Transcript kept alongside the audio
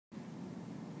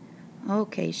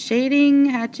Okay, shading,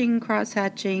 hatching,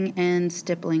 cross-hatching, and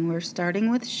stippling. We're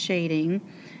starting with shading.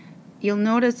 You'll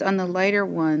notice on the lighter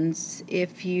ones,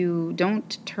 if you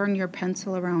don't turn your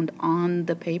pencil around on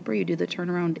the paper, you do the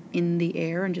turnaround in the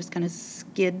air and just kind of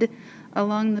skid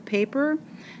along the paper,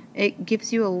 it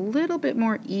gives you a little bit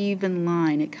more even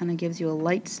line. It kind of gives you a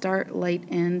light start, light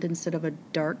end instead of a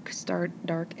dark start,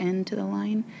 dark end to the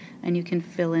line. And you can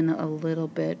fill in a little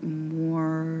bit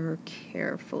more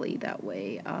carefully that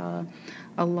way.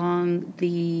 Along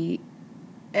the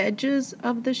edges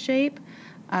of the shape,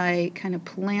 I kind of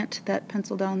plant that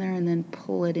pencil down there and then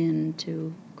pull it in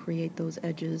to create those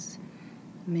edges.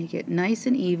 Make it nice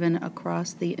and even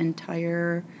across the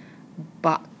entire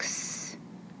box.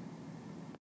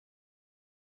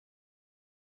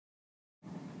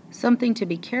 Something to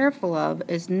be careful of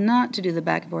is not to do the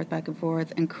back and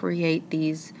forth, and create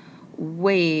these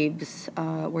waves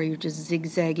where you're just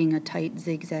zigzagging a tight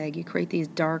zigzag. You create these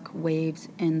dark waves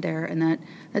in there, and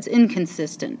that's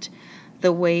inconsistent.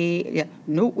 The way, yeah,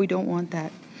 no, we don't want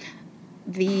that.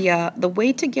 The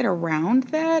way to get around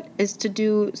that is to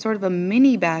do sort of a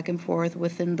mini back and forth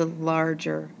within the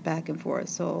larger back and forth.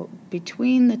 So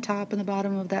between the top and the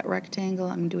bottom of that rectangle,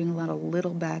 I'm doing a lot of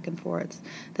little back and forths.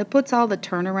 That puts all the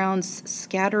turnarounds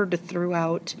scattered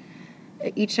throughout.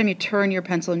 Each time you turn your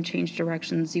pencil and change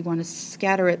directions, you want to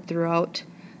scatter it throughout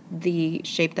the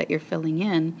shape that you're filling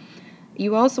in.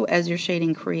 You also, as you're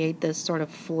shading, create this sort of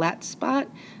flat spot.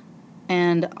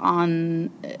 And on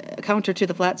counter to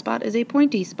the flat spot is a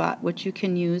pointy spot, which you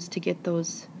can use to get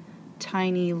those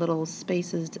tiny little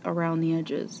spaces around the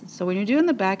edges. So when you're doing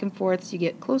the back and forths, you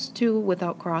get close to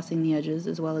without crossing the edges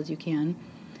as well as you can.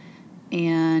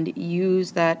 And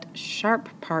use that sharp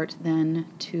part then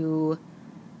to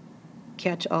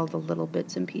catch all the little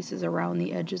bits and pieces around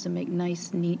the edges and make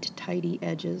nice, neat, tidy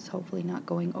edges, hopefully not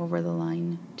going over the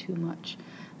line too much.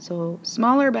 So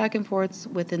smaller back and forths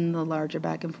within the larger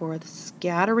back and forth,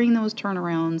 scattering those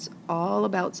turnarounds all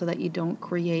about so that you don't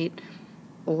create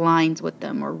lines with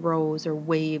them or rows or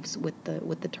waves with the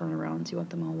turnarounds. You want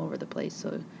them all over the place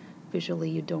so visually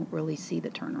you don't really see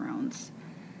the turnarounds.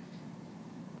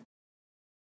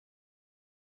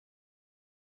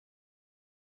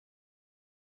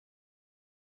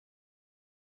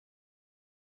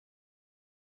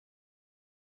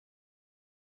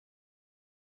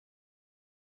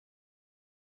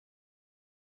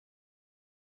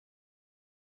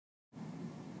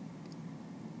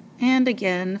 And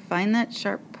again, find that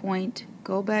sharp point,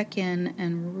 go back in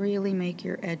and really make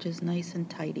your edges nice and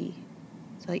tidy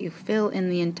so that you fill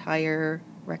in the entire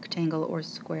rectangle or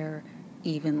square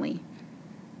evenly.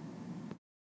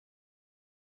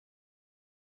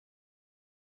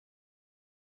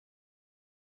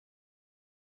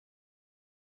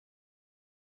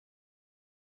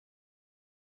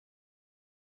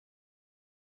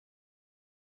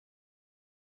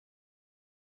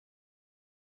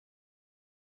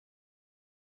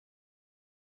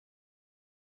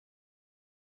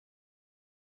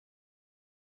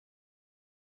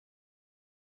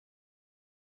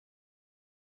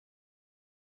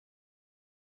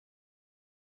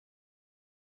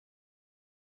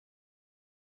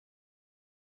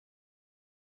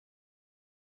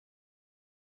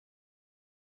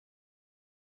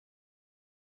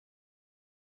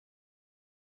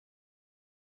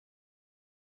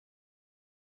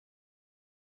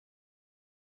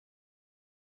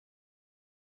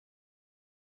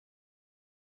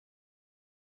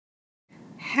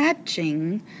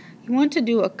 Hatching, you want to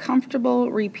do a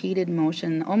comfortable repeated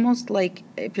motion, almost like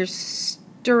if you're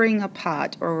stirring a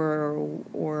pot or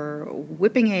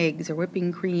whipping eggs or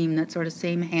whipping cream, that sort of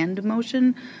same hand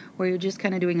motion where you're just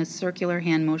kind of doing a circular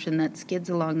hand motion that skids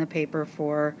along the paper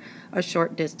for a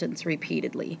short distance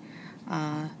repeatedly.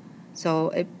 So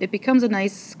it becomes a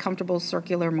nice, comfortable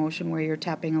circular motion where you're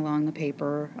tapping along the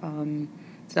paper.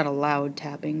 It's not a loud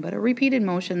tapping, but a repeated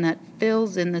motion that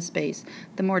fills in the space.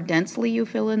 The more densely you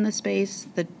fill in the space,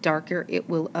 the darker it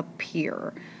will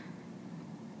appear.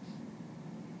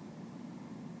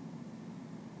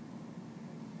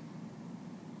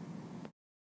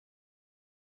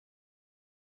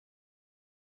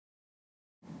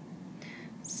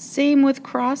 Same with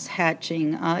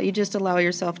cross-hatching. You just allow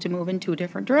yourself to move in 2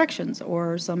 different directions,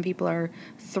 or some people are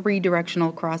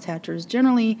 3-directional cross-hatchers.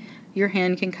 Generally, your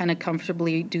hand can kind of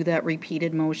comfortably do that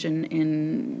repeated motion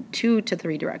in 2 to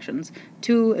 3 directions.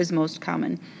 2 is most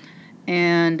common.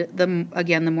 And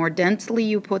again, the more densely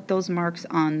you put those marks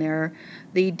on there,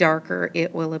 the darker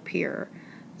it will appear.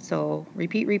 So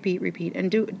repeat, repeat, repeat,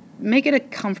 and make it a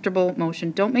comfortable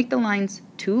motion. Don't make the lines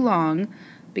too long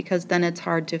because then it's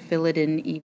hard to fill it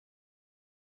in.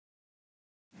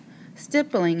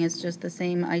 Stippling is just the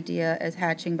same idea as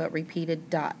hatching, but repeated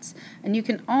dots. And you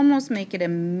can almost make it a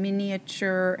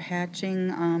miniature hatching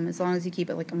as long as you keep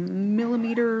it like a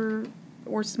millimeter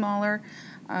or smaller.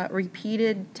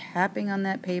 Repeated tapping on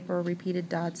that paper, repeated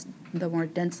dots, the more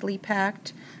densely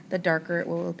packed, the darker it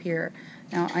will appear.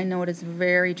 Now, I know it is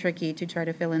very tricky to try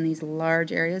to fill in these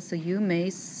large areas, so you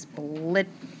may split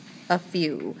a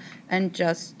few and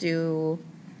just do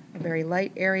a very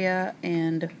light area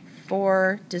and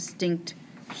 4 distinct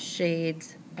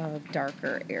shades of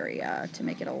darker area to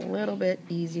make it a little bit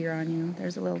easier on you.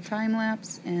 There's a little time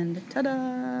lapse, and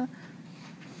ta-da!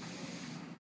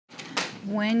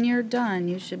 When you're done,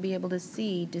 you should be able to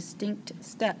see distinct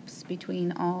steps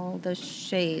between all the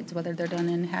shades, whether they're done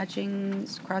in hatching,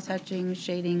 cross-hatching,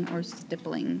 shading, or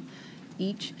stippling.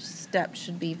 Each step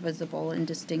should be visible and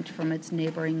distinct from its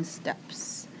neighboring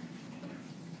steps.